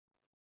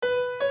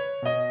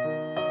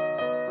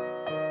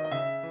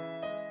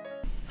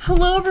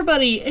Hello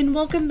everybody, and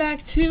welcome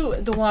back to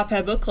the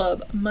Wattpad Book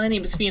Club. My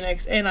name is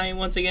Phoenix, and I am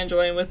once again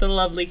joined with the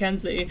lovely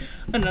Kenzie.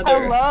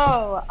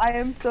 Hello! I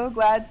am so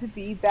glad to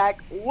be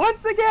back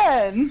once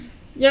again!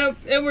 Yep,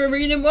 and we're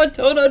reading more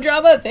Total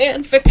Drama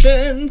fan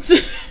fictions!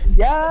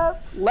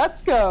 Yep,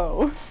 let's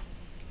go!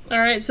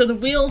 Alright, so the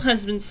wheel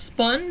has been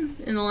spun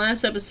in the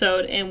last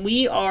episode, and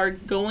we are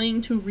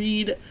going to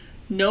read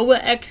Noah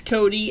X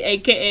Cody,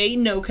 aka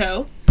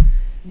NoCo.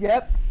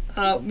 Yep.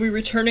 We're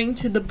returning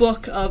to the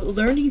book of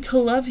Learning to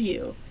Love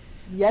You.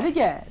 Yet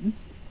again.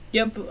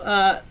 Yep,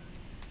 I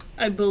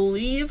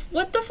believe...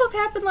 What the fuck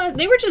happened last...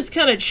 They were just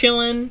kind of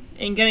chilling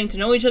and getting to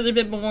know each other a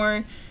bit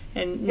more.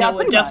 And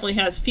Noah definitely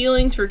has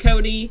feelings for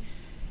Cody.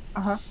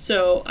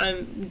 So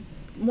I'm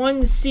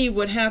wanting to see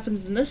what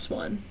happens in this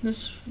one.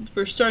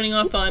 We're starting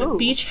off on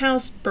Beach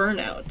House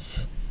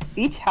Burnout.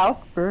 Beach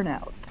House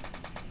Burnout.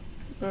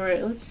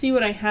 Alright, let's see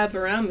what I have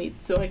around me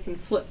so I can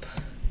flip.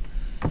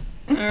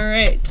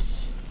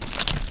 Alright.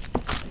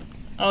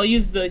 I'll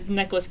use the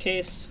necklace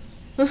case.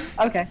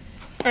 Okay.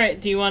 Alright,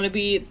 do you want to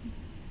be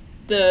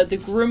the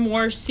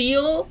grimoire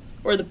seal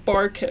or the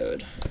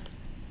barcode?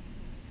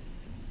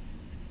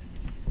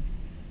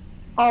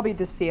 I'll be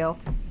the seal.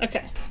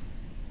 Okay.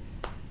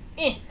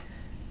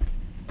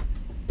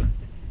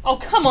 Oh,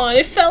 come on.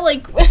 It felt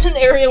like in an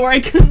area where I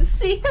couldn't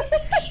see.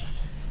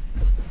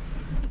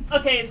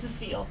 Okay, it's the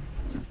seal.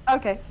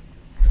 Okay.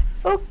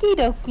 Okie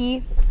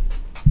dokie.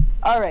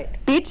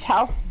 Alright, Beach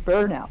House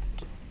Burnout.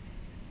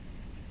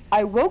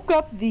 I woke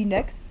up the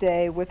next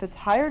day with a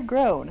tired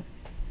groan.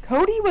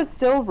 Cody was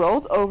still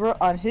rolled over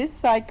on his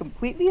side,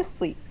 completely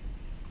asleep.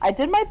 I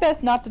did my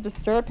best not to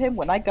disturb him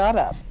when I got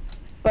up,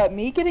 but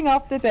me getting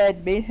off the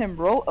bed made him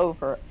roll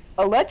over,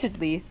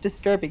 allegedly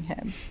disturbing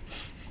him.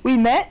 We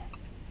met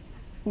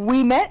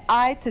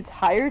eye to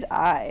tired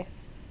eye.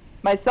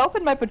 Myself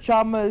in my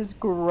pajamas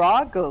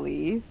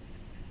groggily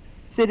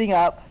sitting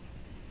up,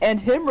 and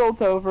him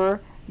rolled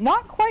over,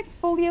 not quite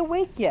fully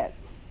awake yet.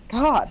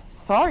 God,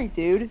 sorry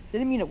dude,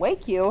 didn't mean to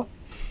wake you.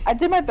 I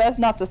did my best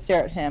not to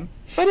stare at him,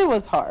 but it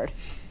was hard.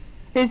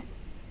 His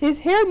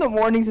hair in the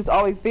mornings is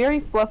always very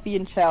fluffy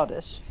and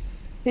childish.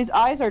 His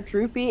eyes are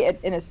droopy and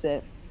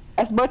innocent.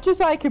 As much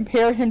as I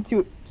compare him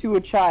to a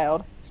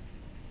child,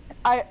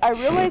 I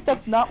realize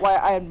that's not why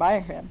I admire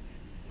him.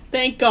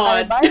 Thank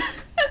God.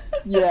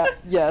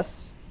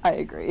 Yes, I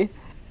agree.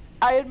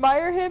 I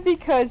admire him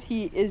because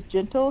he is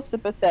gentle,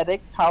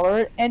 sympathetic,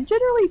 tolerant, and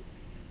genuinely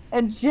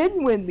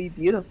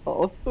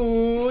beautiful.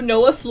 Ooh,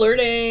 Noah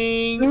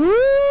flirting.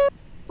 Ooh,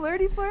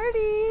 flirty.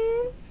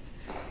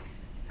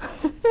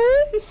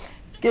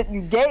 It's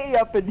getting gay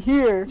up in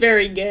here.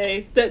 Very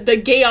gay. The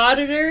gay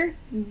auditor,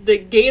 the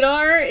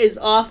gaydar, is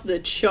off the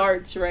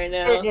charts right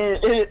now.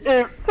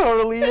 It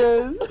totally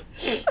is.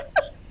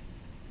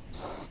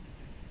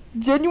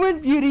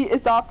 Genuine beauty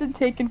is often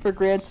taken for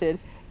granted.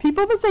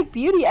 People mistake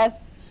beauty as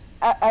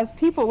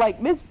people like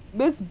Miss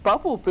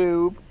Bubble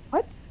Boob.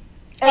 What?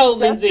 Oh,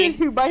 Lindsay.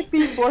 Who might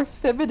be more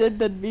feminine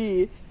than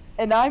me,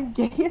 and I'm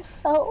gay as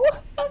hell.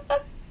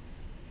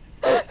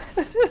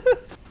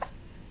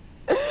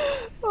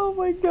 Oh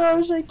my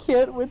gosh, I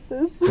can't with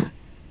this.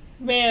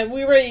 Man,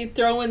 we were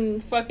throwing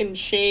fucking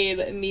shade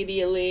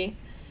immediately.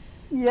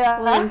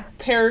 Yeah. We're in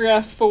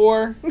paragraph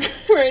 4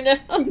 right now.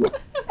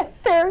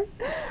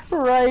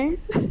 Right.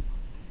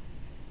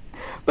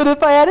 But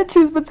if I had to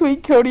choose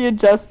between Cody and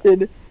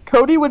Justin,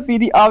 Cody would be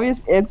the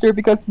obvious answer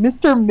because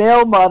Mr.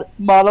 Male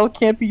Model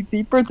can't be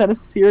deeper than a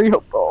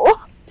cereal bowl.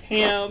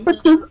 Damn.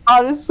 Which is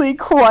honestly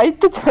quite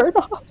the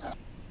turnoff.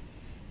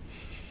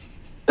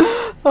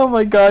 Oh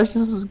my gosh,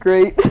 this is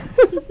great.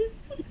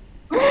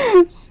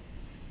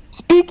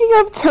 Speaking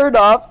of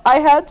turnoff, I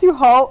had to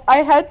haul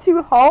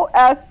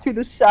ass to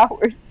the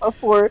showers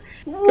before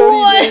Cody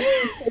managed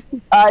to take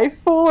his eye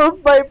full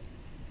of my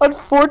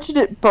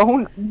unfortunate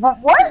bone.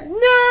 What?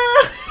 No!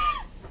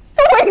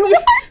 Wait,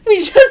 what?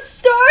 We just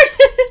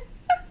started!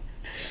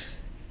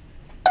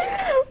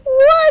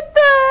 What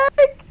the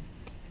heck?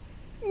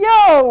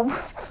 Yo!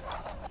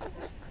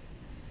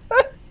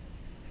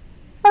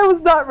 I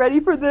was not ready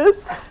for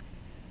this.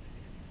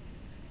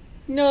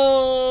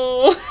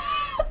 No.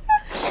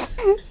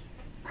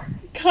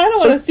 Kind of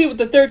want to see what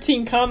the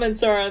 13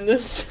 comments are on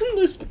this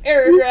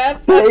paragraph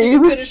after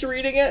you finish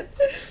reading it.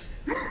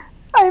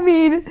 I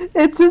mean,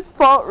 it's his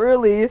fault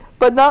really,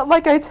 but not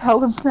like I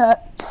tell him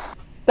that.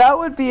 That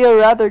would be a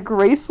rather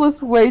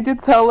graceless way to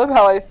tell him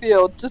how I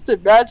feel. Just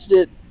imagine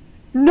it.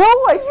 No,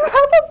 you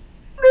have a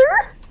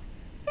partner?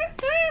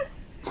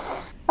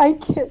 I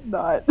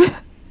cannot.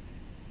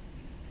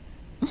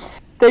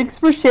 Thanks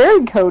for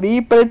sharing, Cody,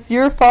 but it's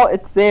your fault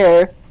it's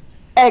there.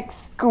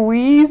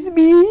 Squeeze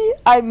me?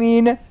 I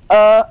mean,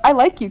 I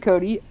like you,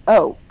 Cody.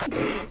 Oh.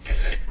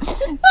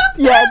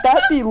 Yeah,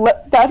 that'd be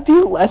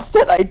less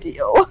than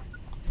ideal.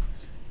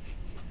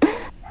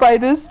 By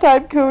this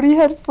time, Cody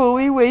had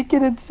fully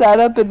wakened and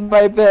sat up in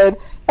my bed.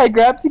 I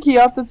grabbed the key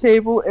off the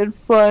table in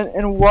front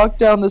and walked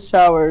down the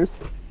showers,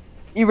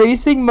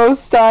 erasing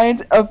most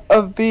signs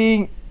of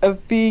being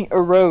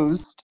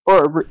aroused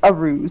or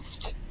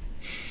aroused.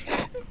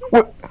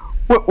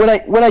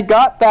 when I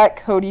got back,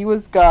 Cody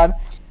was gone.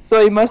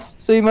 So he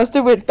must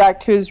have went back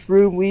to his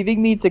room,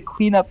 leaving me to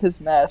clean up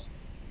his mess.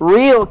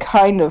 Real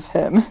kind of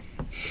him.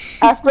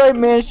 After I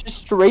managed to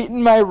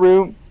straighten my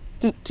room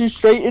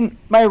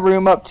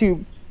up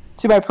to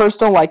my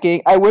personal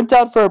liking, I went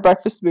out for a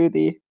breakfast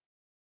smoothie.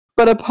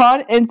 But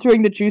upon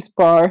entering the juice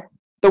bar,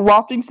 the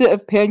wafting scent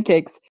of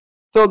pancakes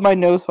filled my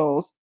nose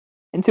holes.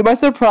 And to my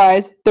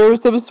surprise, there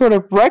was some sort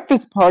of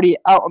breakfast party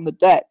out on the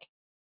deck.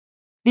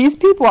 These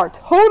people are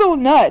total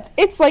nuts.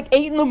 It's like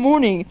 8 in the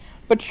morning,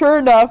 but sure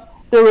enough,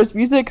 there was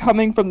music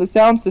coming from the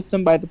sound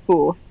system by the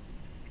pool.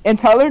 And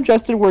Tyler and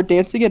Justin were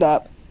dancing it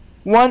up.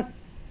 One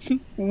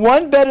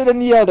better than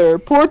the other.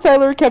 Poor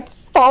Tyler kept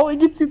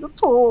falling into the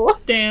pool.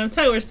 Damn,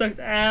 Tyler sucked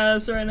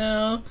ass right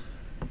now.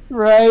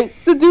 Right.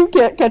 The dude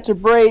can't catch a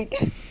break.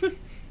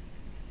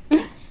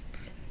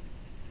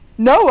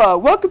 Noah,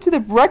 welcome to the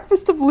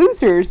breakfast of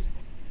losers.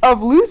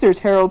 Of losers,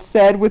 Harold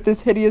said, with his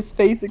hideous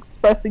face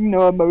expressing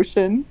no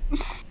emotion.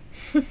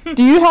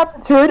 Do you have to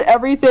turn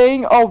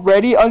everything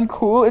already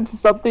uncool into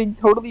something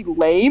totally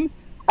lame?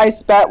 I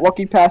spat,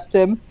 walking past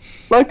him.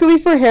 Luckily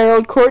for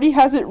Harold, Courtney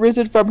hasn't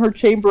risen from her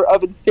chamber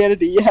of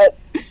insanity yet,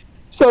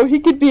 so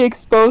he could be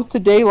exposed to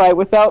daylight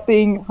without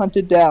being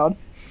hunted down.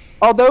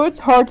 Although it's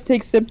hard to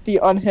take sympathy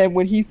on him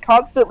when he's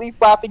constantly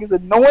flapping his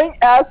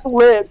annoying-ass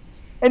lips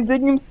and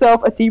digging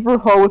himself a deeper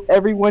hole with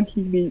everyone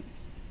he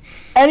meets.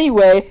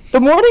 Anyway, the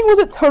morning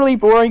wasn't totally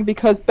boring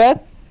because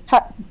Beth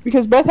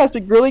has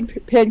been grilling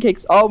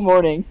pancakes all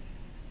morning.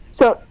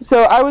 So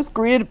I was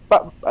greeted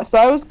by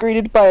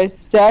a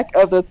stack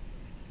of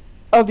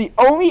the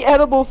only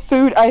edible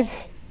food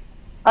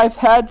I've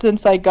had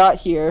since I got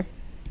here,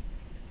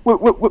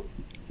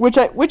 which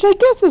I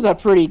guess is a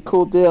pretty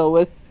cool deal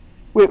with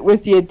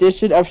the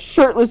addition of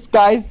shirtless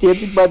guys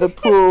dancing by the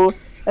pool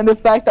and the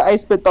fact that I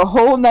spent the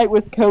whole night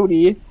with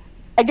Cody.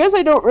 I guess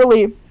I don't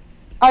really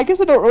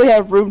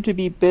have room to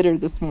be bitter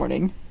this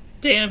morning.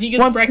 Damn, he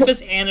gets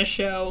breakfast and a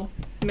show.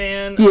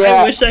 Man,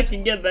 yeah. I wish I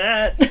could get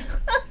that.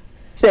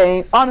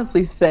 Same.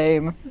 Honestly,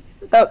 same.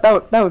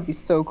 That would be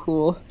so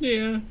cool.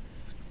 Yeah.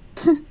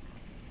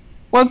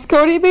 Once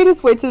Cody made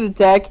his way to the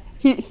deck,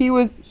 he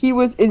was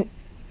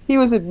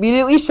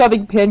immediately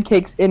shoving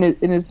pancakes in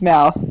his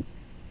mouth.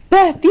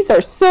 Beth, these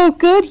are so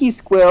good, he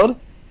squealed,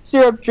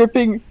 syrup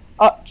dripping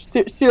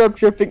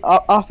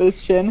off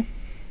his chin.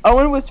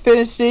 Owen was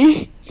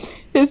finishing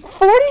his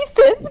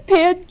 45th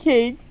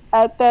pancakes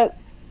at that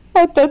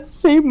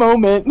same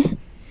moment.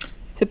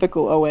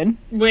 Typical Owen.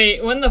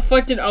 Wait, when the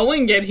fuck did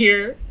Owen get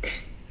here?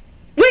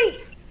 Wait,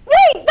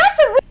 that's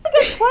a really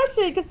good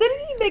question, because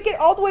didn't he make it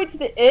all the way to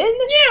the end?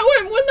 Yeah,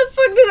 when the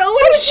fuck did Owen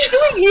show? What is he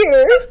doing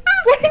here?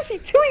 What is he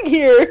doing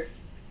here?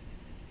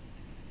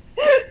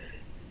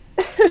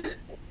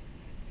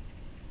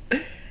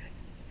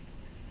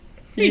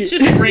 He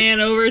just ran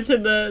over to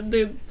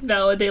the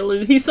Valle de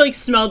Luz. He's like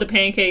smelled the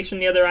pancakes from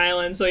the other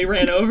island, so he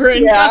ran over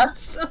and got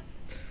some.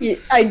 Yeah,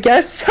 I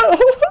guess so.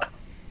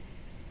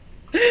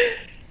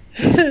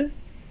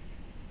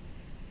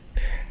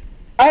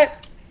 I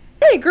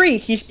agree,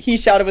 he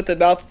shouted with a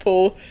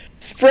mouthful,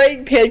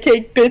 spraying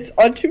pancake bits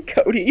onto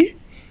Cody.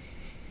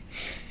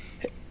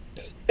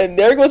 And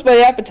there goes my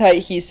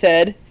appetite, he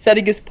said,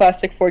 setting his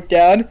plastic fork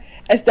down.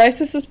 As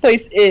nice as this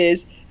place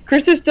is,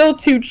 Chris is still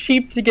too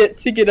cheap to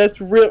get us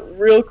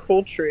real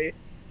poultry.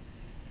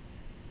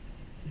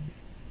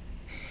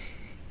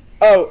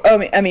 Oh,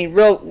 I mean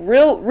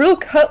real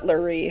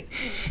cutlery.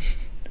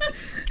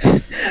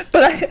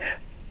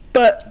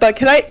 But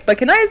can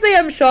I say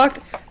I'm shocked?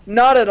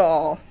 Not at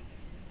all.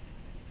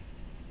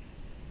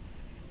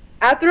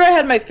 After I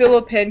had my fill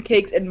of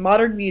pancakes and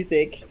modern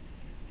music,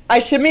 I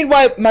shimmied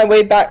my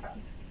way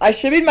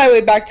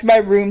back to my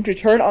room to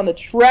turn on the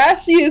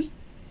trashiest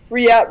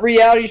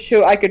reality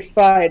show I could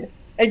find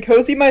and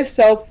cozy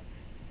myself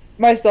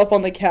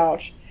on the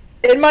couch.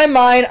 In my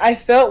mind, I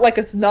felt like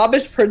a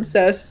snobbish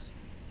princess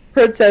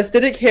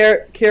didn't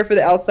care for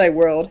the outside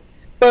world.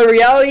 But in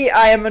reality,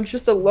 I am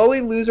just a lowly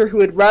loser who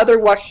would rather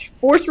watch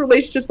forced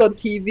relationships on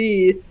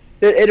TV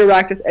than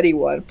interact with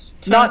anyone.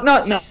 Not.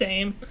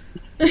 Same.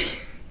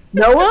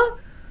 Noah?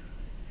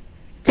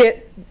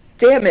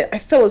 Damn it, I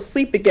fell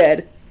asleep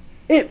again.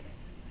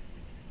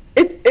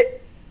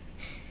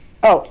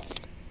 Oh.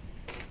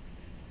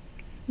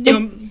 You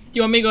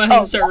want me to go ahead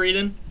and start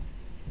reading?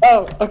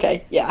 Oh,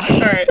 okay, yeah.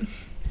 Alright.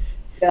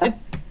 Yeah.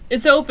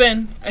 It's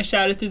open, I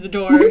shouted through the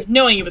door,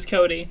 knowing it was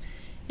Cody.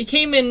 He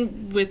came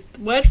in with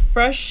wet,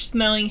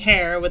 fresh-smelling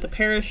hair with a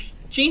pair of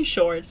jean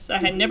shorts I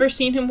had never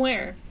seen him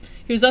wear.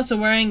 He was also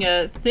wearing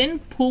a thin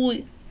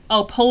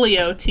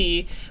polio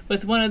tee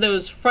with one of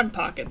those front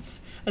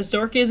pockets. As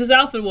dorky as his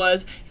outfit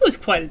was, it was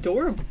quite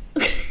adorable.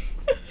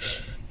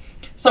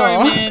 Sorry,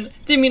 Aww. Man.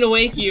 Didn't mean to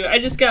wake you. I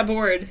just got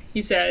bored,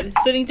 he said,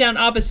 sitting down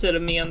opposite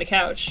of me on the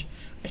couch.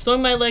 I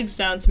slung my legs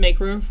down to make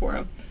room for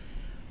him.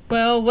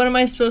 Well, what am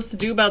I supposed to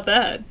do about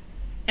that?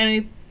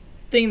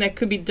 Anything that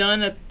could be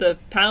done at the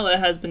Playa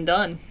has been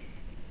done.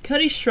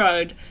 Cuddy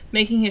shrugged,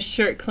 making his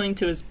shirt cling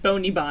to his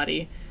bony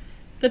body.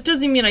 That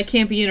doesn't mean I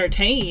can't be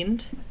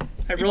entertained.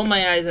 I rolled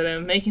my eyes at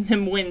him, making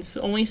him wince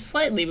only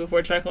slightly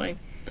before chuckling.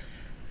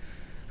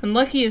 I'm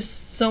lucky if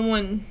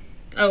something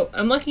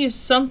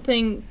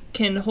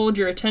can hold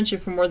your attention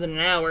for more than an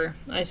hour,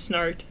 I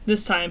snarked.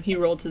 This time, he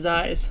rolled his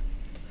eyes.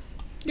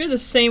 You're the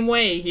same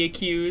way, he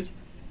accused,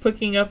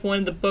 picking up one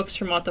of the books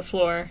from off the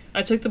floor.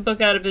 I took the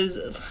book out of his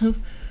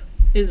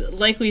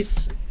likely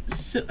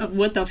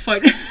what the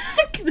fuck?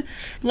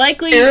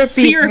 likely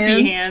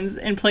syrupy hands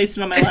and placed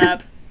it on my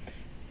lap.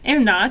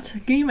 I'm not.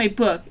 Give me my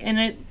book,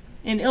 and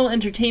it'll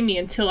entertain me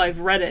until I've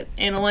read it,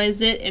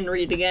 analyzed it, and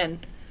read it again.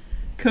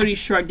 Cody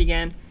shrugged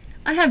again.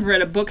 I haven't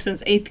read a book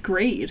since 8th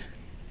grade.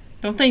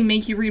 Don't they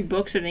make you read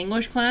books in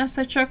English class?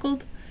 I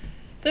chuckled.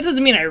 That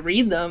doesn't mean I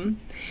read them,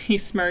 he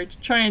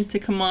smirked, trying to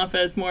come off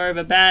as more of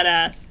a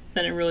badass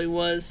than it really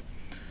was.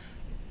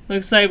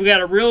 Looks like we got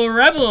a real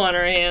rebel on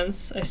our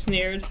hands, I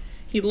sneered.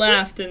 He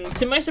laughed, and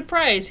to my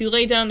surprise, he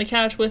lay down on the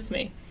couch with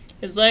me,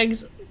 his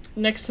legs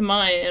next to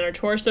mine, and our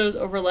torsos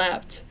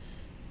overlapped.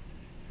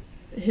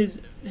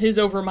 His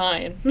over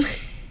mine.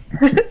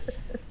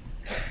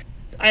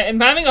 I'm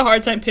having a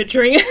hard time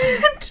picturing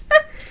it.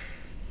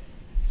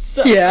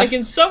 So, yeah. Like,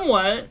 in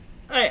somewhat,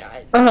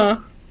 I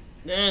don't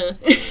know.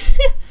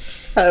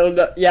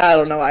 Yeah, I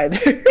don't know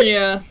either.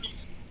 Yeah.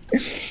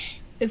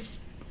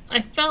 I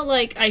felt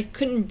like I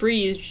couldn't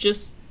breathe,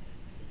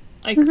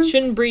 I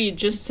shouldn't breathe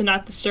just to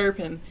not disturb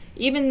him,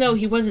 even though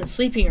he wasn't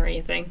sleeping or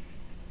anything.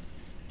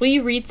 Will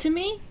you read to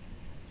me?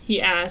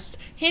 He asked,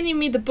 handing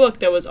me the book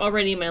that was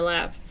already in my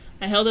lap.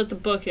 I held out the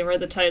book and read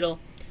the title.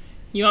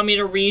 You want me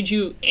to read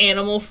you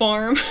Animal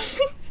Farm?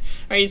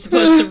 Are you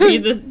supposed to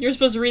read this? You're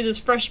supposed to read this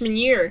freshman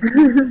year.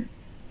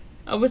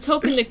 I was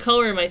hoping the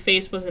color in my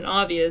face wasn't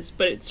obvious,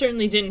 but it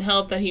certainly didn't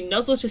help that he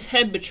nuzzled his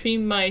head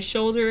between my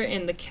shoulder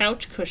and the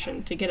couch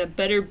cushion to get a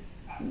better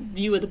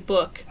view of the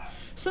book.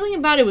 Something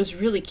about it was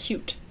really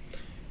cute.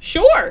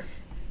 Sure!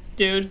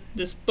 Dude,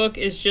 this book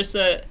is just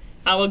an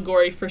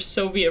allegory for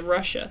Soviet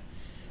Russia,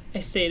 I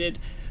stated,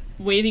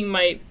 waving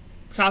my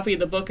copy of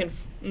the book in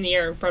the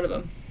air in front of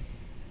him.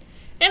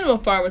 Animal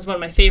Farm was one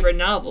of my favorite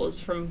novels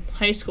from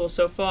high school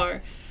so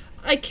far.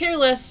 I care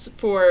less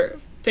for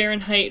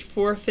Fahrenheit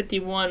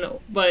 451,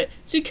 but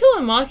To Kill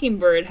a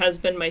Mockingbird has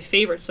been my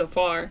favorite so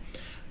far.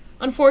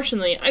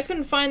 Unfortunately, I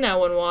couldn't find that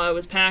one while I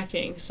was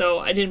packing, so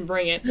I didn't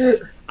bring it.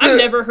 I've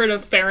never heard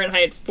of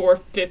Fahrenheit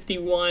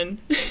 451.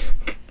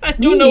 I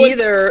don't know. Me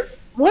neither.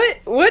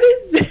 What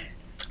is this?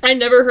 I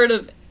never heard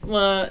of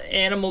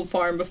Animal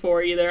Farm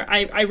before either.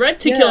 I read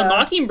To Kill a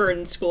Mockingbird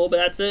in school, but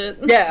that's it.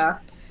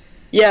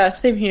 Yeah,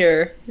 same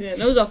here. Yeah,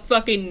 that was a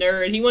fucking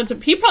nerd.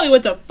 He probably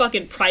went to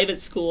fucking private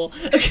school.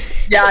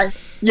 yeah,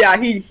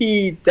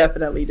 he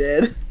definitely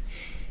did.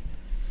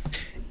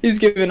 He's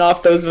giving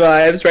off those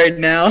vibes right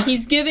now.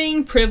 He's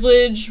giving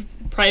privilege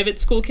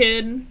private school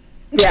kid.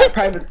 Yeah,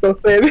 private school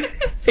kid.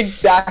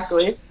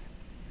 Exactly.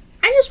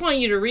 I just want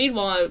you to read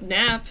while I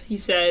nap, he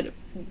said,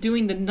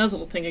 doing the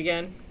nuzzle thing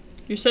again.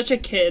 You're such a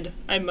kid,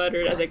 I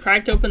muttered as I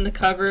cracked open the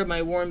cover of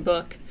my worn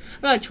book.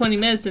 About 20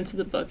 minutes into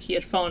the book, he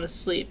had fallen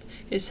asleep,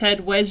 his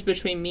head wedged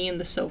between me and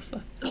the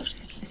sofa.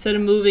 Instead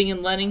of moving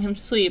and letting him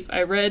sleep,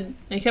 I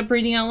kept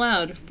reading out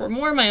loud, for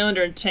more of my own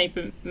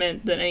entertainment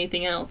than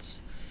anything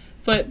else.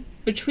 But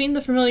between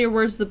the familiar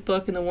words of the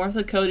book and the warmth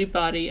of Cody's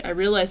body, I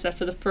realized that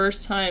for the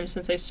first time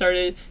since I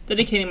started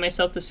dedicating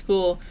myself to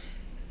school,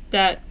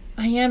 that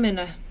I am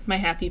in my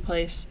happy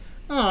place.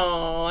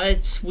 Oh,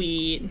 it's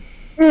sweet.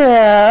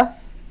 Yeah.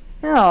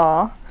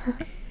 Aw.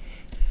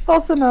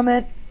 Wholesome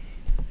moment.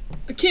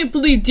 I can't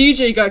believe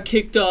DJ got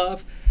kicked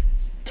off,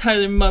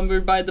 Tyler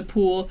mumbled by the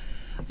pool.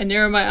 I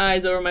narrowed my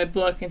eyes over my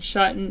book and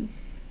shot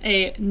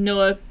a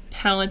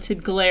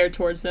Noah-palented glare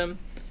towards him.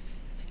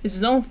 It's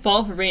his own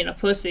fault for being a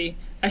pussy.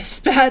 I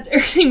spat,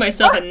 earning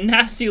myself a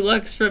nasty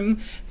looks from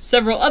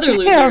several other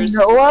losers.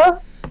 Damn,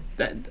 Noah!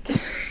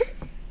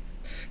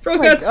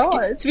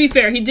 To be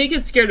fair, he did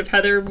get scared of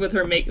Heather with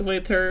her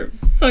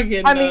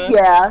fucking routine.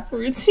 That's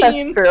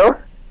true.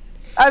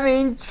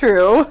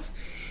 True.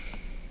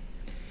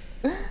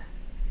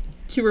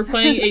 You were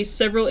playing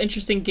several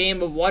interesting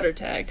game of water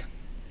tag.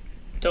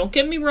 Don't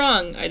get me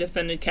wrong, I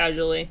defended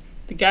casually.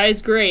 The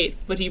guy's great,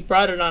 but he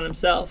brought it on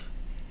himself.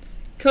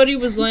 Cody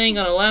was laying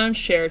on a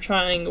lounge chair,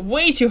 trying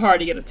way too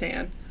hard to get a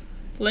tan.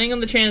 Laying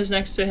on the chairs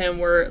next to him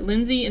were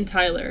Lindsay and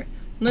Tyler.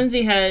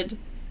 Lindsay had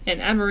an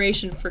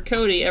admiration for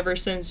Cody ever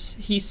since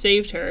he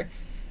saved her,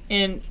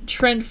 and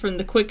Trent from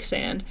the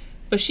quicksand,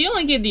 but she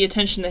only gave the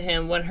attention to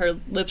him when her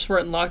lips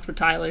weren't locked with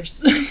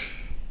Tyler's.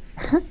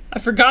 I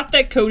forgot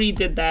that Cody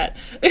did that.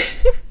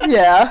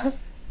 Yeah.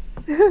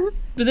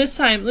 But this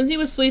time, Lindsay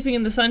was sleeping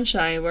in the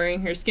sunshine,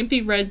 wearing her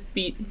skimpy red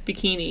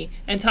bikini,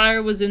 and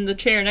Tyler was in the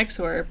chair next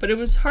to her, but it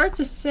was hard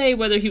to say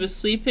whether he was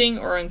sleeping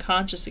or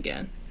unconscious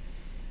again.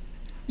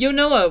 Yo,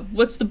 Noah,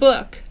 what's the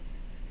book?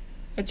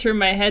 I turned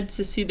my head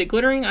to see the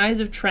glittering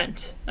eyes of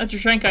Trent. After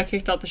Trent got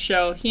kicked off the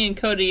show, he and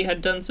Cody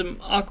had done some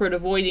awkward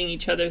avoiding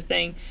each other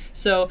thing,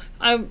 so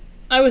I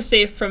was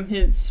safe from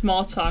his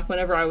small talk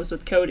whenever I was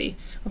with Cody.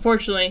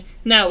 Unfortunately,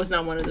 now was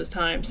not one of those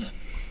times.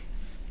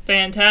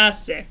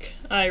 Fantastic,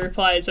 I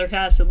replied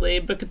sarcastically,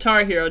 but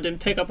Guitar Hero didn't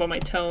pick up on my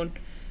tone.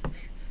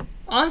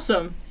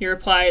 Awesome, he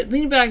replied,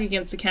 leaning back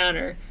against the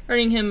counter,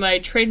 earning him my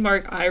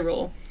trademark eye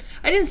roll.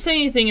 I didn't say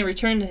anything in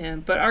return to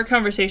him, but our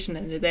conversation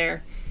ended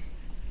there.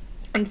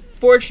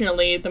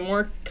 Unfortunately, the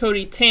more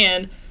Cody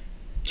tanned,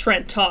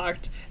 Trent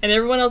talked, and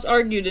everyone else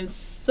argued in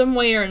some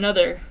way or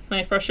another.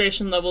 My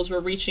frustration levels were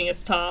reaching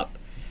its top.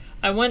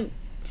 I went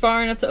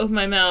far enough to open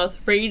my mouth,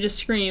 ready to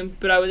scream,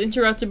 but I was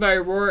interrupted by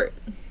a roar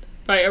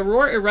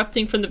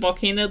erupting from the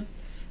volcano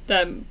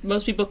that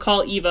most people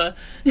call Eva.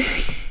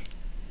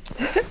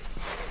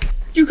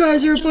 You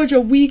guys are a bunch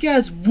of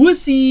weak-ass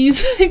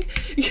wussies.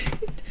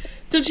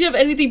 Don't you have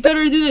anything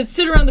better to do than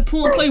sit around the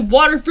pool and play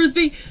water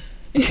frisbee?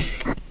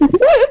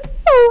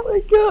 Oh my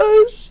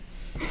gosh.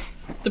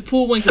 The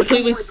pool went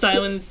completely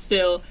silent and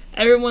still.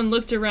 Everyone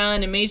looked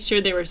around and made sure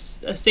they were a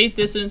safe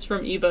distance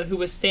from Eva, who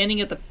was standing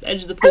at the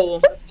edge of the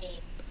pool.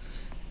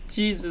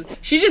 Jesus.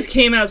 She just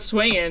came out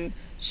swinging.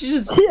 She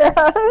just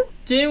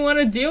didn't want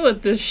to deal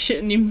with this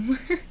shit anymore.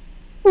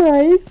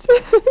 Right.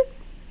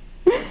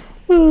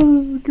 Oh,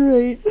 this is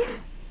great.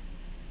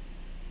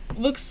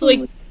 Looks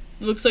like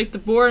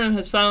the boredom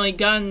has finally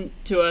gotten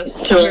to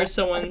us, I heard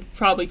someone,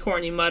 probably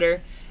Courtney,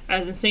 mutter.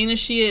 As insane as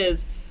she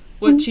is,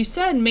 what she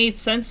said made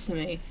sense to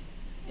me.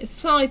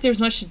 It's not like there's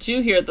much to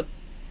do here at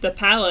the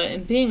Playa,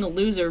 and being a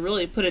loser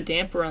really put a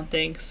damper on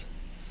things.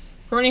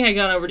 Courtney had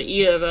gone over to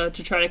Eva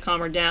to try to calm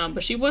her down,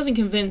 but she wasn't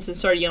convinced and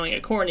started yelling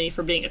at Courtney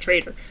for being a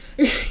traitor.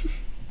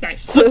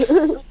 Nice.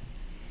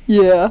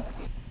 Yeah.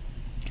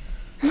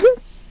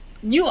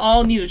 You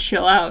all need to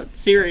chill out,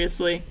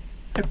 seriously,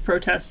 I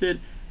protested.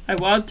 I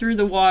waddled through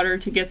the water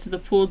to get to the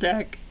pool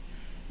deck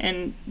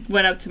and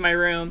went up to my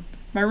room.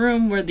 My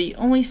room where the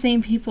only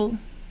sane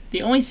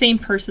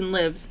person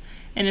lives.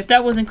 And if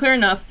that wasn't clear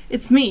enough,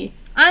 it's me.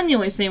 I'm the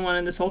only sane one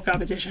in this whole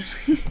competition.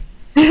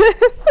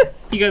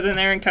 He goes in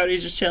there and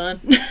Cody's just chilling.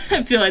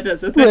 I feel like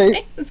that's a thing.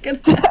 Right. That's gonna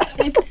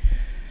happen.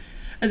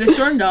 As I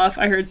stormed off,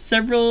 I heard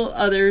several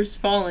others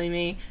following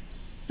me,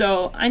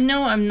 so I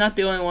know I'm not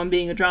the only one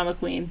being a drama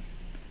queen.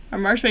 I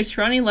marched my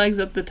scrawny legs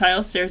up the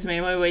tile stairs and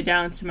made my way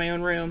down to my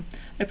own room.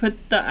 I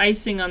put the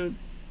icing on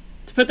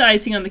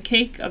the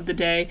cake of the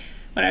day.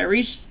 When I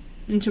reached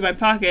into my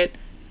pocket,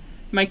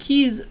 my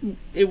keys,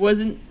 it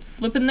wasn't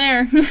flipping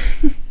there.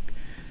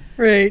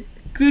 Right.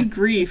 Good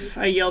grief,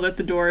 I yelled at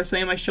the door,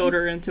 slamming my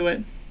shoulder into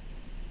it.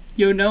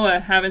 Yo,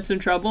 Noah, having some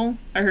trouble?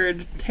 I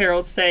heard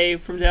Harold say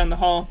from down the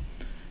hall.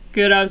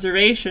 Good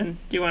observation.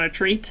 Do you want a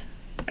treat?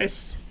 I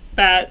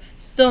spat,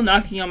 still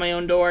knocking on my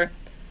own door.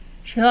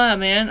 Chill out,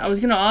 man. I was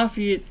gonna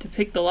offer you to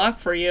pick the lock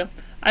for you.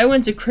 I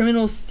went to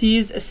Criminal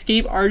Steve's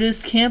Escape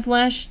Artist Camp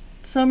last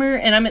summer,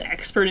 and I'm an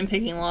expert in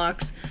picking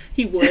locks.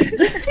 He would.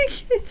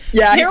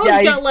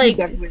 Harold's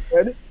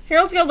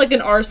got like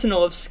an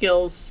arsenal of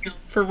skills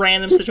for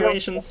random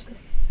situations.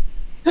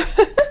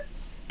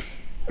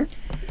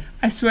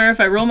 I swear if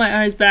I roll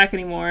my eyes back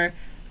anymore,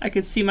 I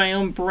could see my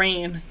own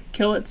brain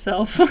kill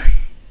itself.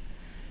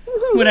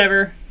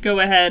 Whatever. Go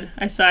ahead,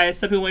 I sighed,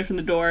 stepping away from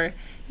the door.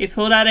 He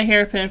pulled out a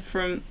hairpin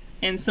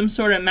and some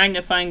sort of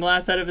magnifying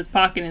glass out of his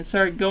pocket and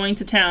started going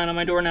to town on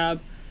my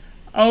doorknob.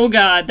 Oh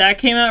god, that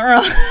came out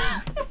wrong.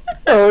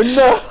 Oh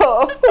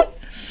no.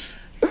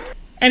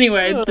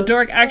 Anyway, the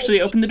dork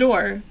actually opened the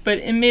door, but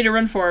it made a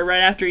run for it right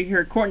after he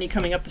heard Courtney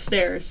coming up the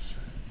stairs.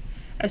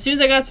 As soon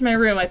as I got to my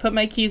room, I put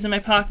my keys in my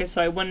pocket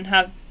so I wouldn't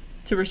have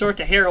to resort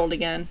to Harold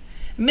again.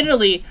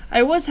 Admittedly,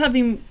 I was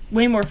having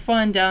way more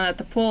fun down at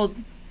the pool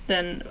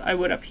than I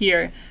would up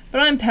here,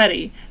 but I'm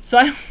petty, so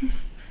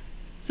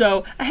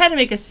I had to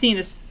make a scene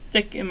to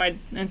stick to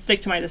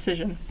my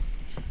decision.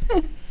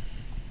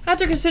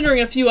 After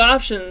considering a few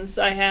options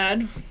I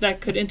had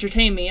that could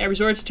entertain me, I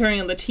resorted to turning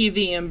on the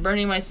TV and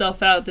burning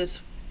myself out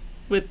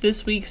with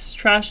this week's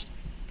trash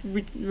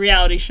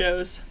reality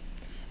shows.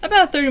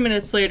 About 30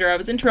 minutes later, I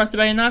was interrupted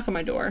by a knock on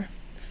my door.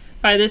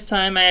 By this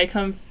time, I had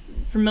come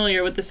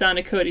familiar with the sound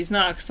of Cody's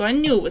knock, so I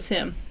knew it was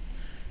him.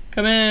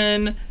 Come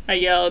in, I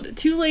yelled,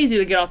 too lazy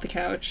to get off the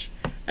couch.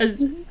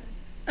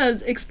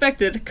 As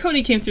expected,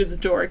 Cody came through the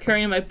door,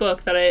 carrying my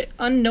book that I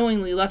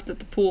unknowingly left at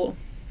the pool.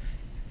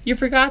 You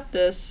forgot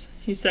this,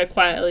 he said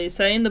quietly,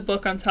 setting the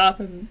book on top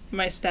of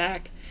my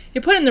stack.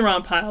 He put it in the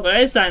wrong pile, but I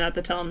decided not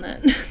to tell him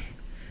that.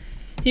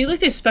 He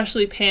looked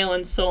especially pale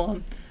and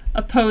solemn,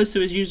 opposed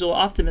to his usual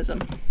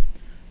optimism.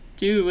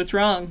 Dude, what's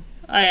wrong?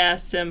 I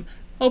asked him,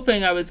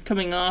 hoping I was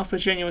coming off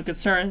with genuine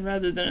concern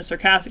rather than a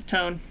sarcastic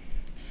tone.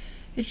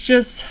 It's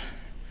just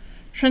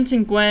Trent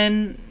and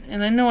Gwen,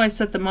 and I know I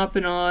set them up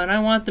and all, and I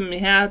want them to be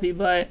happy,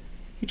 but...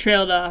 He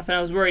trailed off, and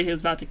I was worried he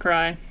was about to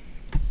cry.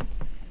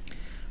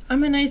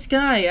 I'm a nice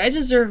guy. I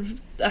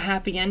deserve a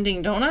happy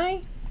ending, don't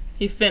I?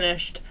 He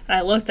finished, and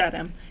I looked at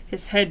him,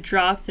 his head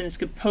dropped and his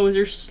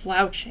composure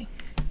slouching.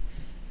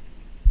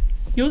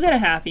 You'll get a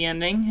happy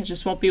ending. It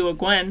just won't be with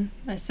Gwen,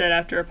 I said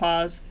after a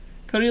pause.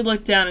 Cody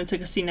looked down and took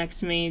a seat next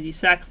to me, and he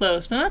sat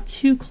close, but not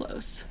too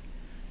close.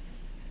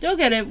 You'll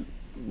get it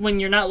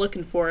when you're not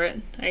looking for it,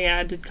 I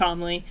added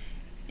calmly,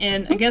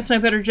 and against my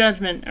better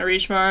judgment, I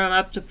reached my arm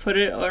up to put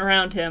it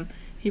around him.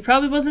 He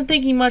probably wasn't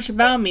thinking much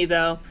about me,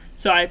 though,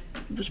 so I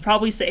was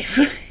probably safe.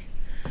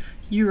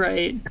 You're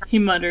right, he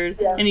muttered,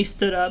 and he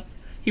stood up.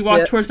 He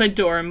walked towards my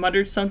door and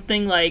muttered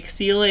something like,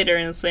 see you later,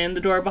 and slammed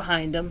the door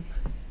behind him.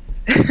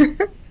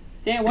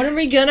 Damn, when are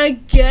we gonna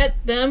get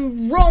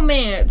them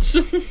romance?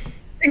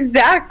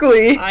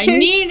 Exactly. I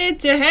need it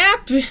to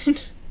happen.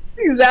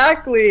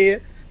 Exactly.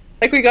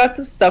 Like, we got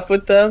some stuff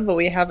with them, but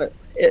we haven't...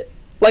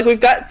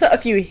 we've got a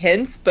few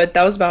hints, but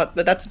that's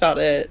about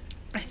it.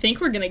 I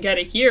think we're gonna get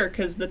it here,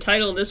 because the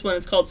title of this one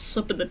is called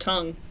Slip of the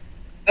Tongue.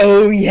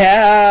 Oh,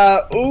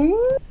 yeah.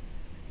 Ooh.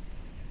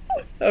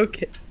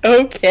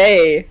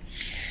 Okay.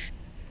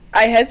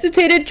 I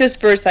hesitated just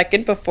for a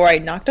second before I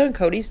knocked on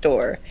Cody's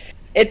door.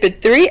 It'd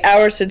been 3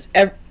 hours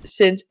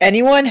since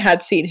anyone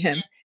had seen him,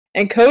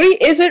 and Cody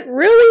isn't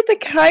really the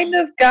kind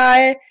of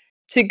guy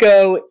to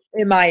go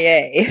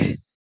MIA.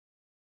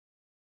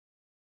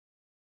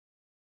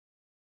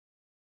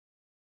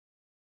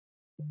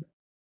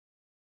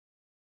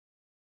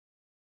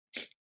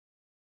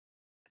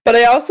 But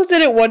I also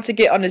didn't want to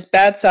get on his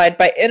bad side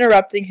by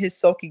interrupting his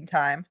sulking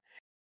time.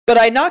 But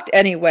I knocked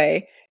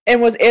anyway,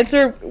 and was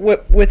answered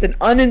with an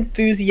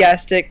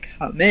unenthusiastic,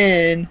 come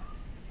in.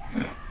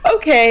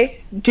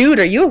 Okay, dude,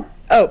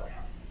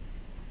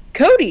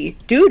 Cody,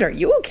 dude, are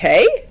you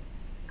okay?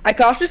 I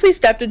cautiously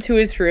stepped into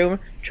his room,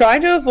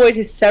 trying to avoid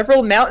his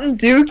several Mountain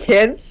Dew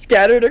cans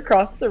scattered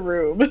across the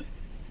room.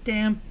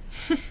 Damn.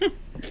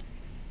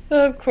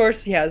 Of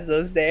course he has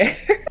those there.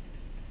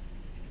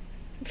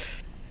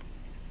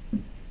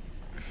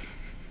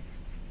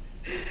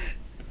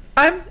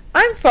 I'm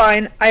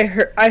fine. I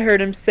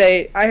heard him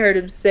say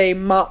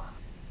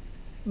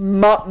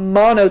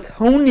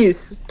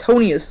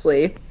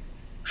monotonously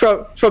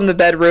from the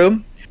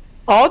bedroom.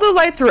 All the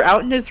lights were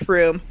out in his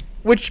room,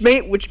 which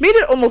made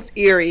it almost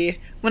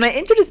eerie. When I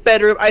entered his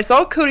bedroom, I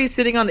saw Cody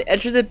sitting on the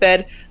edge of the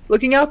bed,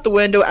 looking out the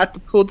window at the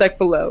pool deck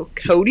below.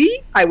 Cody?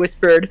 I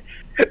whispered,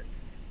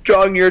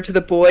 drawing near to the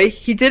boy.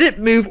 He didn't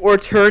move or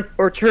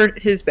turn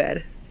his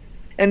bed,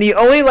 and the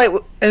only light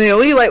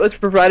was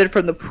provided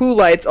from the pool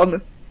lights on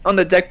the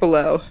deck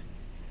below.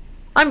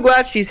 I'm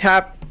glad she's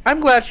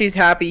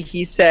happy,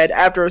 he said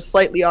after a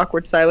slightly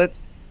awkward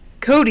silence.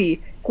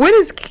 Cody, Gwen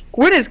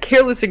is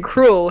careless and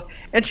cruel,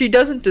 and she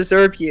doesn't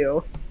deserve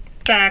you.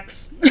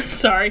 Facts.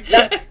 Sorry.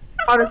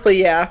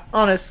 Honestly, yeah.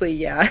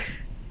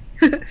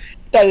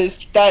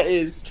 That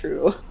is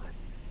true.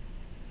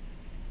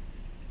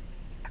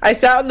 I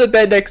sat on the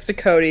bed next to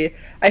Cody.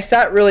 I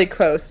sat really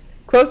close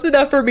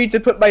enough for me to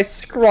put my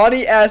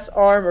scrawny ass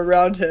arm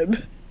around him.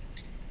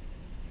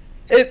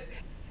 If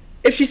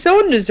she's so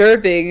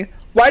undeserving,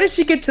 why does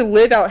she get to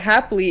live out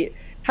happily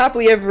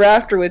ever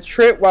after with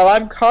Trent while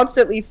I'm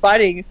constantly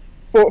fighting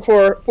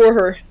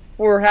for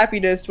her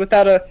happiness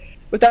without a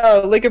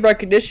lick of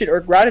recognition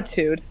or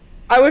gratitude?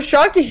 I was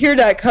shocked to hear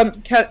that come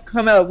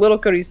out of little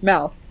Cody's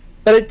mouth,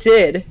 but it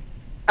did.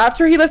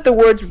 After he left the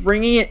words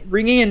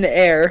ringing in the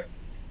air,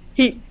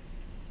 he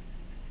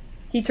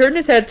turned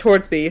his head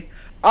towards me,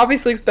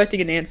 obviously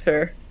expecting an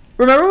answer.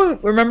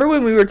 Remember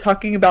when we were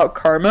talking about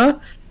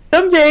karma?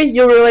 Someday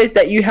you'll realize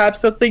that you have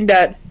something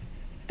that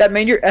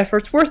made your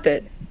efforts worth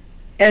it.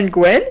 And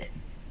Gwen?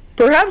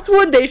 Perhaps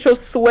one day she'll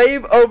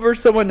slave over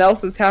someone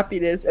else's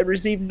happiness and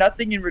receive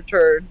nothing in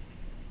return.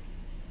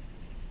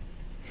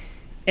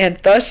 And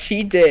thus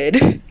she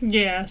did.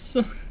 Yes.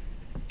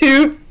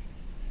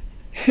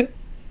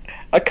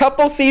 A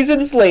couple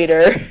seasons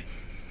later.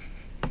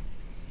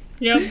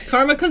 Yep,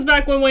 karma comes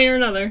back one way or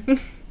another.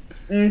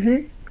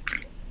 Mm-hmm.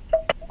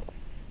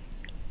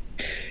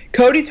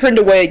 Cody turned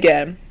away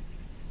again.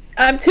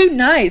 I'm too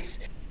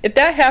nice. If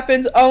that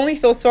happens, I'll only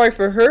feel sorry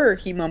for her,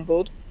 he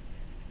mumbled.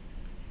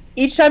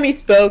 Each time he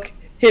spoke,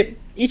 his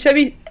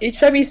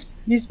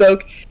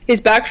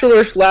back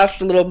shoulders lashed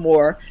a little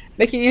more,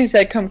 making his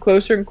head come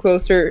closer and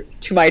closer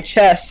to my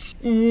chest.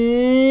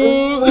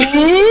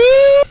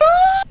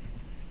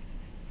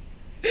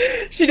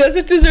 She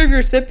doesn't deserve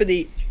your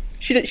sympathy.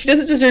 She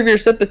doesn't deserve your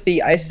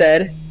sympathy, I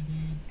said.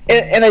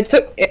 And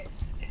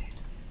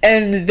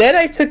then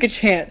I took a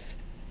chance.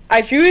 I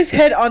drew his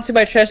head onto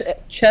my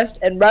chest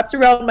and wrapped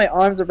around my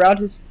arms around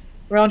his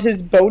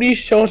bony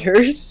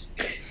shoulders.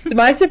 To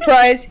my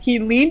surprise, he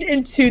leaned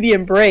into the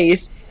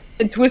embrace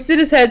and twisted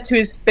his head to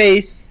his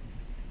face.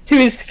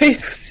 His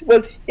face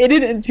was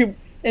hidden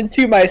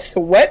into my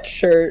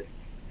sweatshirt.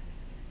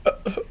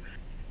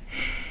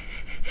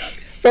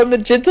 From the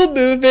gentle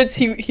movements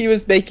he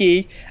was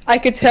making, I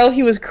could tell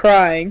he was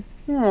crying.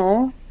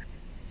 Aww.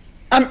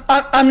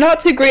 I'm not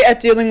too great at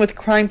dealing with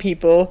crying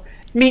people.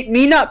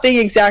 Me not being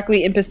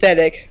exactly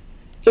empathetic.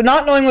 So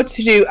not knowing what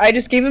to do, I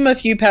just gave him a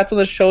few pats on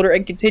the shoulder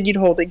and continued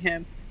holding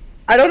him.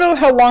 I don't know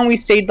how long we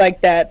stayed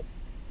like that,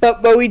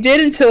 but we did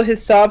until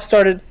his sobs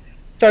started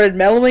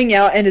mellowing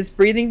out and his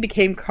breathing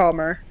became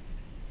calmer.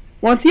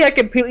 Once he had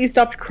completely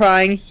stopped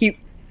crying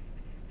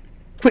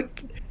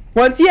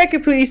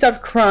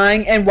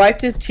and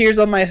wiped his tears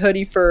on my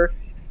hoodie for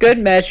good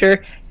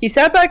measure, he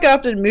sat back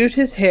up and moved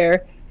his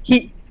hair.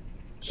 He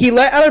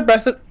let out a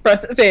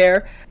breath of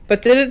air,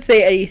 but didn't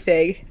say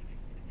anything.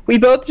 We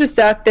both just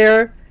sat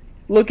there,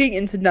 looking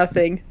into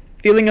nothing.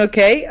 Feeling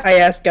okay? I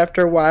asked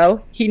after a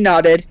while. He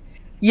nodded.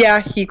 Yeah,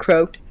 he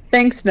croaked.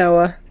 Thanks,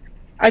 Noah.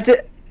 I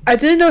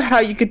didn't know how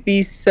you could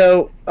be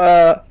so,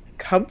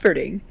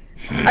 comforting.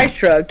 I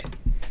shrugged.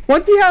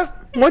 Once you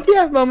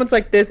have moments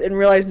like this and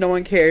realize no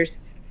one cares,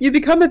 you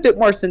become a bit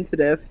more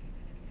sensitive.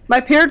 My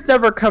parents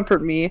never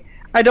comfort me.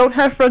 I don't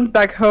have friends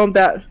back home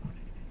that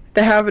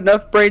have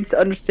enough brains to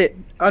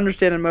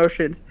understand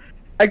emotions.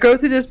 I go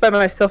through this by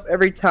myself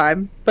every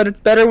time, but it's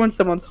better when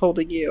someone's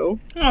holding you.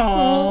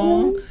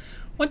 Aww.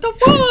 What the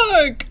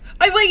fuck?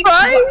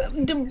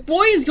 The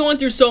boy is going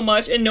through so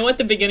much, and Noah at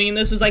the beginning of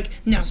this was like,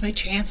 now's my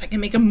chance, I can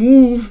make a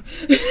move.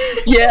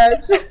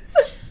 Yes.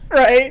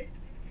 Right.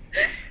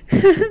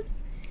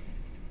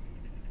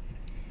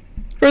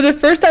 For the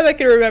first time I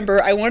can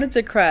remember, I wanted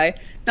to cry,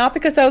 not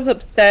because I was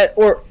upset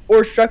or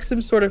struck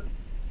some sort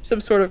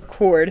of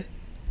chord,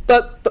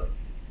 but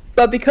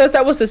because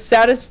that was the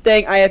saddest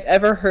thing I have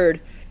ever heard.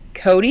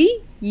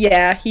 Cody?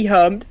 Yeah, he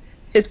hummed,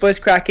 his voice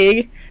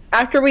cracking.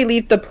 After we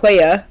leave the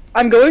Playa,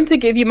 I'm going to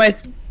give you my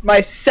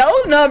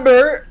cell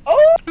number.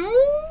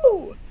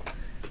 Oh,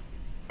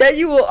 that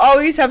you will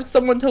always have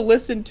someone to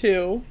listen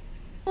to.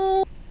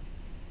 Oh.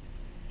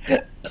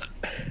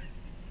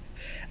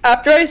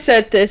 After I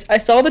said this, I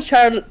saw the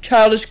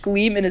childish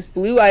gleam in his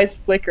blue eyes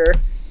flicker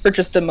for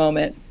just a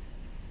moment.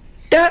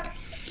 That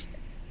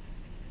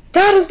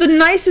is the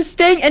nicest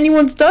thing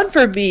anyone's done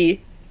for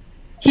me.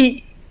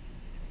 He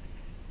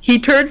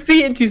turns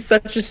me into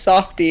such a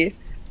softie.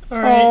 All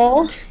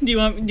right. Do you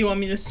want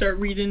me to start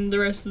reading the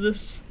rest of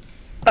this?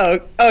 Oh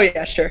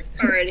yeah, sure.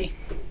 Alrighty.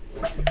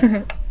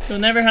 You'll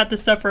never have to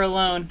suffer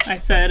alone, I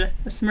said,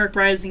 a smirk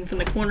rising from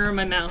the corner of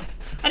my mouth.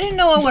 I didn't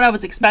know what I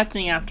was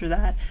expecting after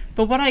that,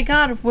 but what I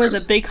got was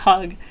a big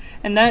hug,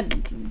 and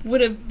that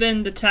would have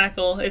been the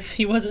tackle if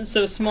he wasn't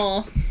so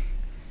small.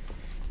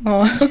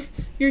 Aww.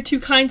 You're too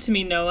kind to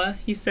me, Noah,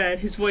 he said,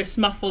 his voice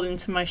muffled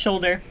into my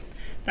shoulder.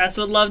 That's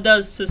what love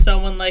does to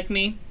someone like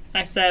me,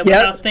 I said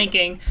without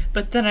thinking,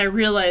 but then I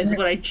realized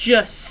what I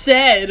just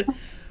said.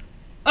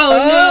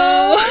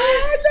 Oh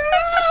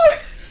no!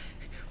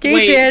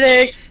 Keep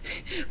panic.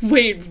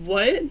 Wait,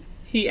 what?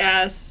 He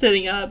asked,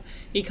 sitting up.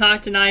 He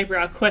cocked an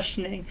eyebrow,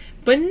 questioning,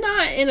 but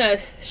not in a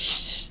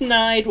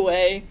snide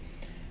way.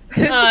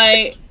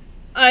 I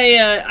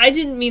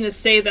didn't mean to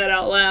say that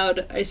out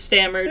loud, I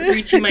stammered,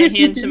 reaching my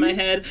hand to my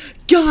head.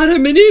 God,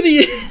 I'm an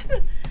idiot!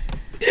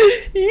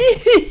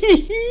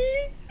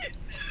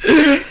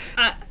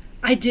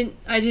 I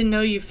didn't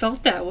know you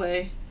felt that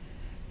way,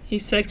 he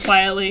said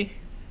quietly.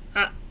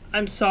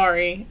 I'm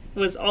sorry,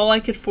 was all I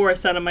could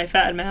force out of my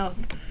fat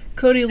mouth.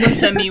 Cody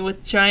looked at me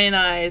with giant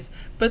eyes,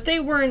 but they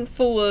weren't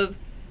full of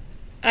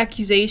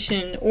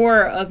accusation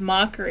or of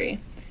mockery.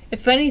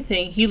 If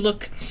anything, he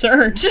looked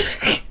concerned.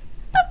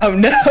 Oh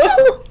no!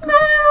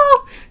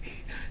 No!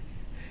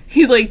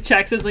 He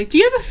checks us do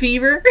you have a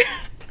fever?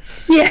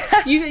 Yeah.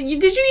 You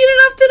did you eat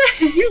enough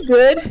today? You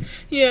good?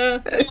 Yeah.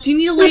 Do you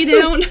need to lay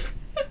down?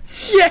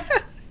 Yeah.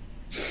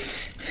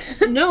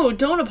 No,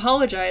 don't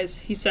apologize,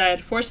 he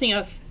said, forcing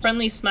a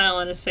friendly smile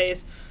on his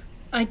face.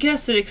 I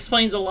guess it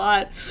explains a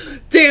lot.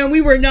 Damn,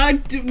 we were not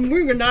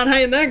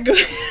hiding that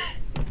good.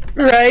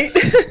 Right?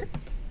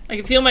 I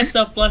could feel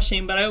myself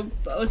blushing, but I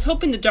was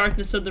hoping the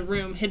darkness of the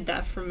room hid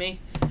that from me.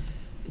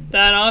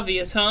 That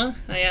obvious, huh?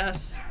 I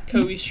asked.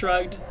 Cody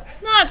shrugged.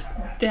 Not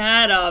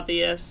that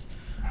obvious.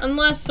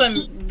 Unless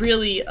I'm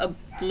really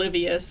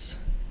oblivious.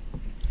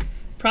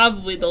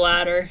 Probably the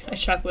latter, I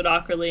chuckled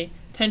awkwardly,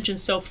 tension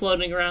still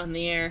floating around in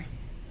the air.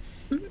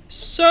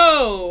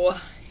 So,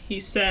 he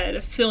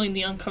said, filling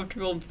the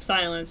uncomfortable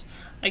silence.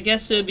 I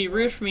guess it would be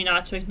rude for me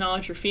not to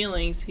acknowledge your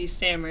feelings, he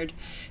stammered,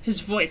 his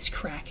voice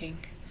cracking.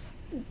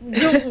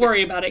 Don't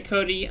worry about it,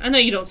 Cody. I know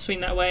you don't swing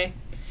that way.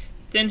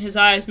 Then his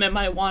eyes met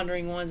my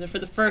wandering ones, and for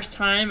the first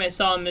time I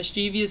saw a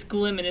mischievous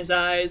gleam in his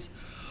eyes.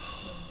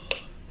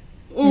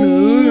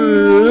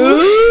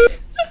 Ooh.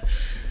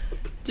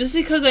 Just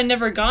because I've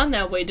never gone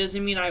that way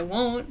doesn't mean I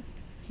won't,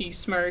 he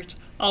smirked,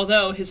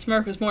 although his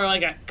smirk was more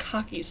like a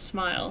cocky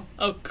smile.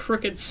 A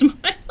crooked smile.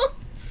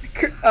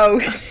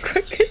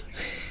 Crooked.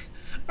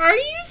 Are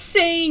you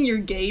saying you're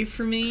gay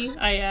for me?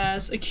 I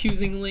asked,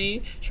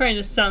 accusingly, trying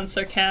to sound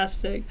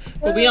sarcastic,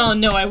 but we all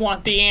know I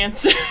want the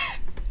answer.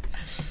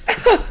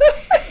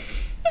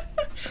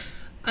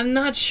 I'm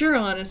not sure,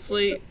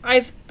 honestly.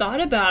 I've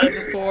thought about it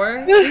before.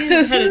 I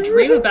even had a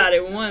dream about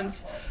it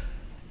once.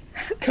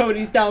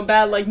 Cody's down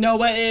bad like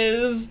Noah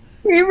is.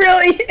 He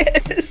really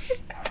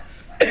is.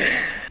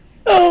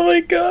 Oh my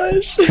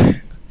gosh.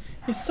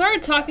 He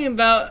started talking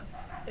about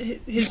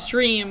his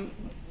dream.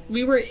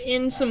 We were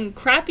in some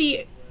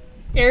crappy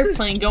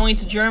airplane going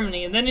to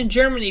Germany, and then in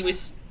Germany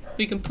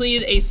we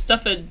completed a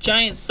stuff a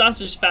giant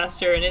sausage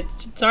faster, and it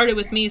started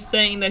with me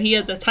saying that he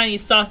has a tiny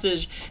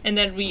sausage, and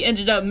then we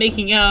ended up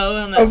making out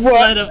on the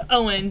sled of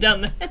Owen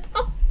down the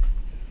hill.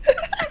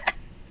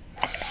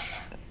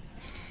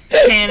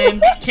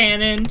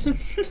 Canon.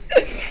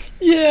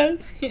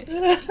 Yes.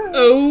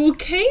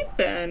 Okay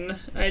then,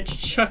 I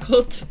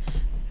chuckled.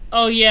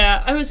 Oh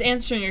yeah, I was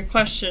answering your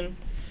question.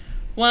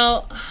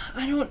 Well,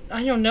 I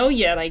don't know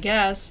yet, I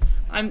guess.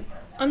 I'm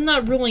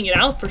not ruling it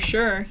out for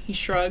sure, he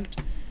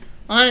shrugged.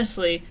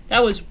 Honestly,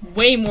 that was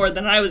way more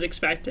than I was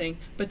expecting.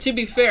 But to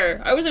be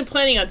fair, I wasn't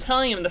planning on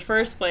telling him in the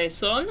first place,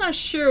 so I'm not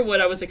sure what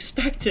I was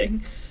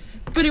expecting.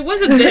 But it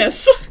wasn't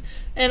this.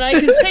 And I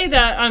can say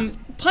that I'm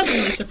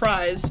pleasantly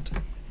surprised.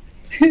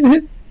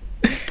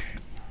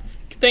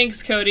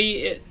 Thanks,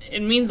 Cody.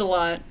 It means a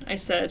lot, I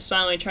said,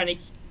 smiling, trying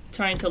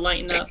to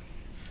lighten up.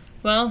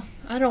 Well,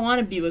 I don't want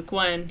to be with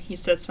Gwen, he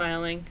said,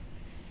 smiling.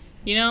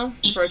 You know,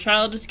 for a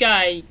childish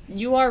guy,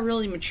 you are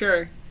really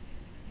mature.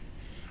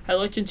 I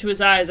looked into his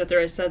eyes after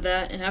I said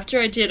that, and after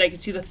I did, I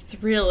could see the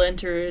thrill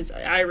enter his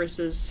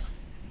irises.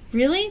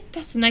 Really?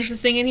 That's the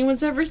nicest thing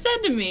anyone's ever said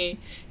to me.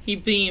 He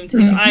beamed,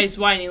 his eyes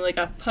widening like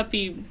a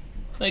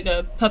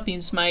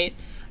puppy's might.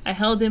 I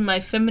held in my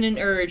feminine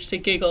urge to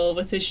giggle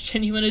with his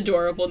genuine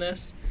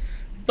adorableness.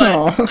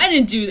 But I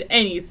didn't do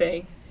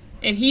anything,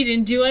 and he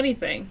didn't do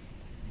anything.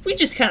 We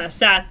just kind of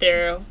sat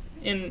there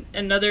in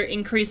another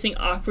increasing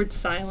awkward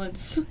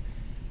silence.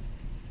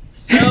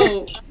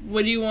 So,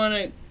 where do you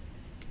want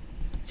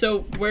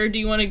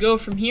to go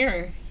from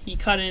here? He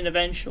cut in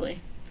eventually.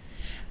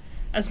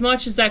 As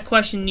much as that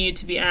question needed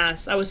to be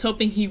asked, I was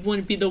hoping he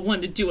wouldn't be the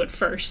one to do it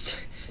first.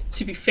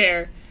 To be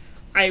fair,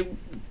 I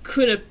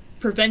could have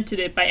prevented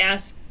it by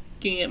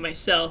asking it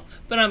myself,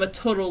 but I'm a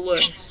total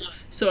wuss,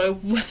 so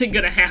it wasn't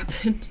gonna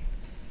happen.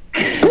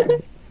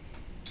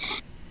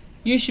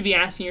 You should be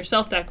asking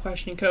yourself that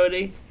question,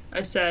 Cody,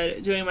 I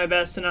said, doing my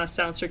best to not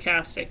sound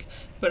sarcastic.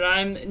 But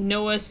I'm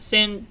Noah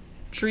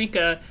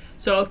Centrica,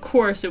 so of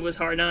course it was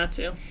hard not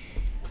to.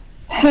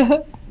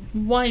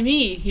 Why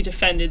me? He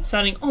defended,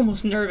 sounding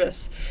almost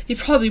nervous. He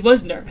probably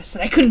was nervous,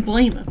 and I couldn't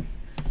blame him.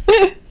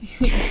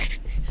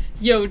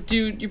 Yo,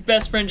 dude, your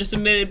best friend just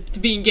admitted to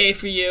being gay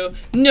for you.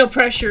 No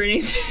pressure or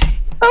anything.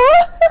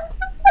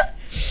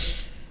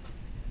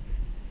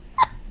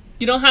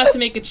 You don't have to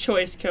make a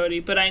choice, Cody,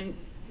 but I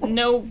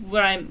know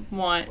what I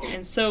want,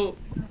 and so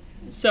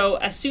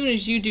as soon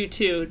as you do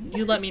too,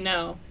 you let me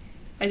know.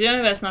 I did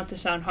my best not to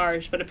sound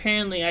harsh, but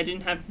apparently I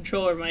didn't have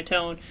control over my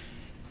tone.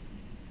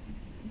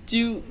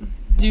 Do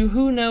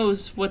who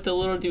knows what the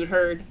little dude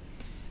heard?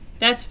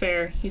 That's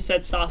fair, he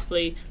said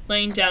softly,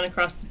 laying down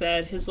across the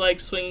bed, his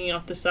legs swinging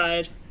off the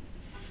side.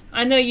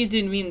 I know you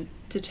didn't mean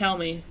to tell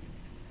me,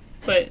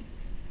 but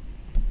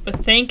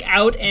thank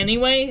out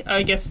anyway?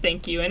 I guess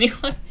thank you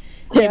anyway,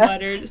 he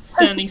muttered,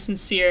 sounding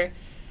sincere.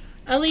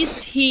 At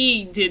least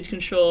he did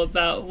control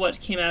about what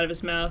came out of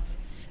his mouth.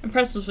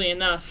 Impressively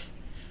enough.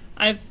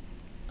 I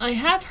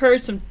have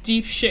heard some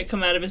deep shit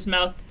come out of his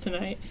mouth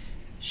tonight.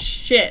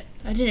 Shit,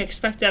 I didn't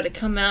expect that to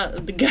come out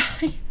of the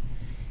guy.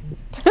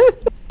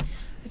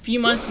 A few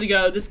months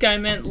ago, this guy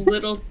meant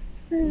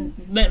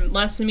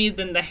less to me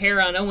than the hair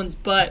on Owen's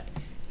butt.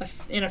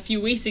 And a few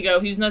weeks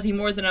ago, he was nothing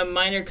more than a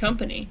minor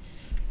company.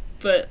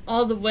 But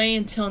all the way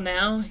until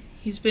now,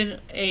 he's been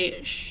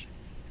a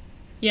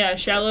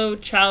shallow,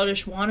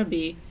 childish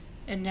wannabe.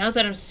 And now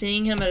that I'm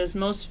seeing him at his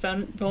most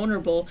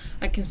vulnerable,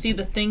 I can see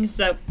the things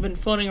that have been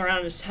floating around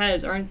in his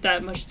head aren't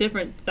that much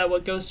different than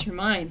what goes through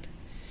mine.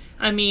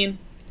 I mean,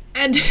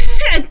 add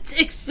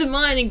Dick's to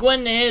mine and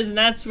Gwen to his, and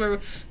that's where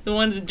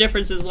one of the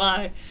differences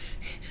lie.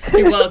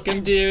 You're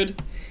welcome,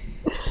 dude.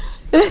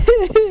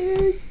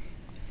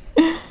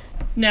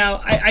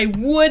 Now, I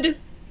would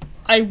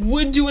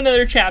do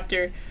another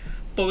chapter,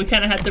 but we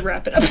kind of had to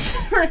wrap it up.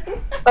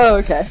 Oh,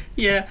 okay.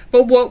 Yeah,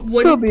 but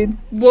what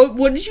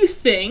did you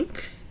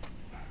think?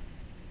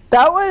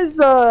 That was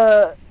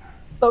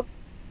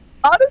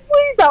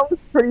honestly, that was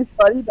pretty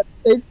funny, but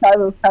at the same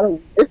time it was kind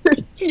of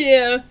weird.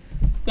 Yeah.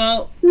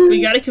 Well,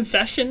 we got a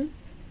confession.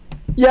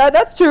 Yeah,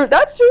 that's true.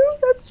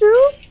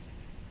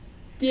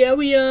 Yeah,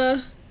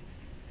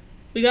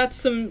 we got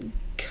some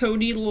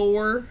Cody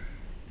lore.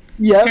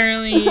 Yeah.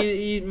 Apparently,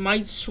 he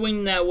might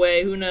swing that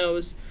way. Who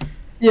knows?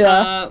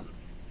 Yeah.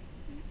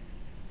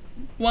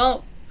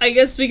 Well, I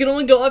guess we can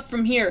only go up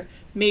from here.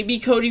 Maybe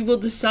Cody will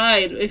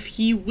decide if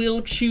he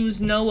will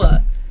choose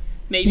Noah.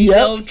 Maybe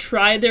they'll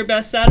try their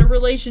best at a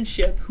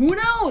relationship. Who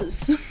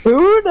knows?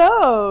 Who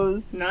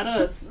knows? Not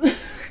us.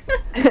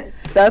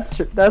 That's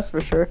true. That's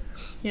for sure.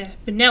 Yeah,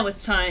 but now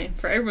it's time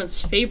for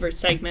everyone's favorite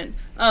segment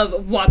of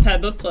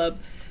Wattpad Book Club.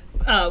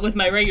 With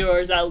my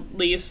regulars, at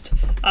least.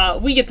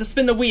 We get to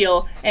spin the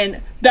wheel,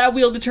 and that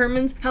wheel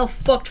determines how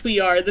fucked we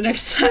are the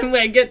next time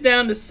I get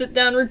down to sit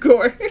down and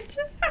record.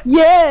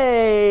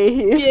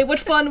 Yay! Yeah, what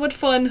fun.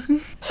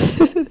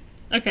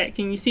 Okay,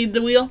 can you see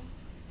the wheel?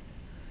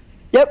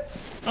 Yep.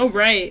 All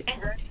right.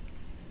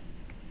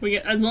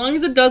 As long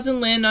as it doesn't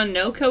land on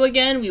NoCo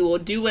again, we will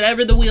do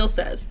whatever the wheel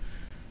says.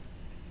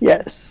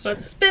 Yes.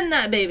 Let's spin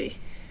that baby.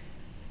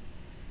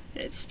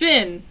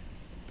 Spin.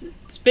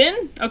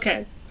 Spin?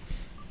 Okay.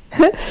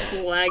 It's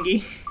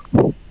laggy.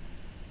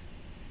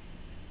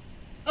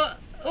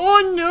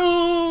 Oh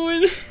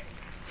no!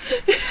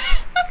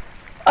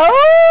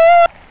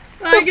 Oh!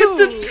 I get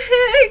to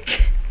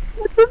pick!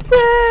 It's a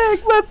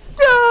pick! Let's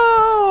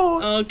go!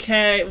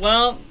 Okay,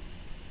 well,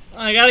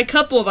 I got a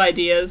couple of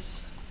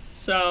ideas.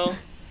 So,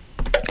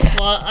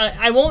 Well,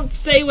 I won't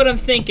say what I'm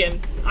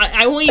thinking.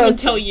 I won't even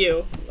tell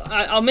you.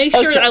 I'll make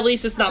sure at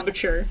least it's not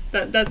mature.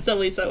 That's at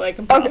least I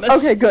can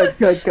promise. Okay, good.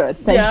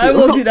 Thank you. I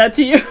won't do that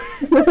to you.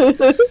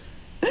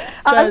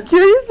 I'm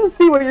curious to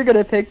see what you're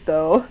gonna pick,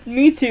 though.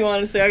 Me too,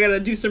 honestly. I gotta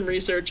do some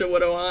research on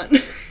what I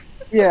want.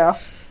 Yeah.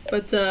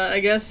 But I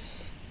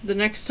guess the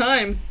next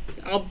time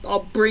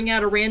I'll bring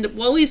out a random.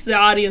 Well, at least the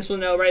audience will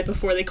know right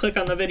before they click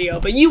on the video,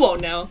 but you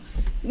won't know.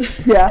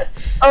 Yeah.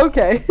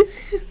 Okay.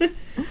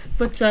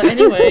 But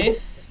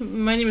anyway,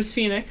 my name is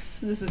Phoenix.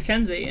 This is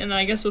Kenzie, and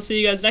I guess we'll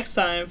see you guys next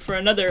time for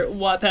another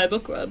Wattpad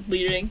Book Club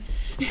reading.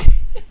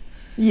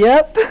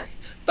 Yep.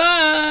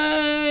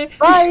 Bye.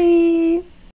 Bye.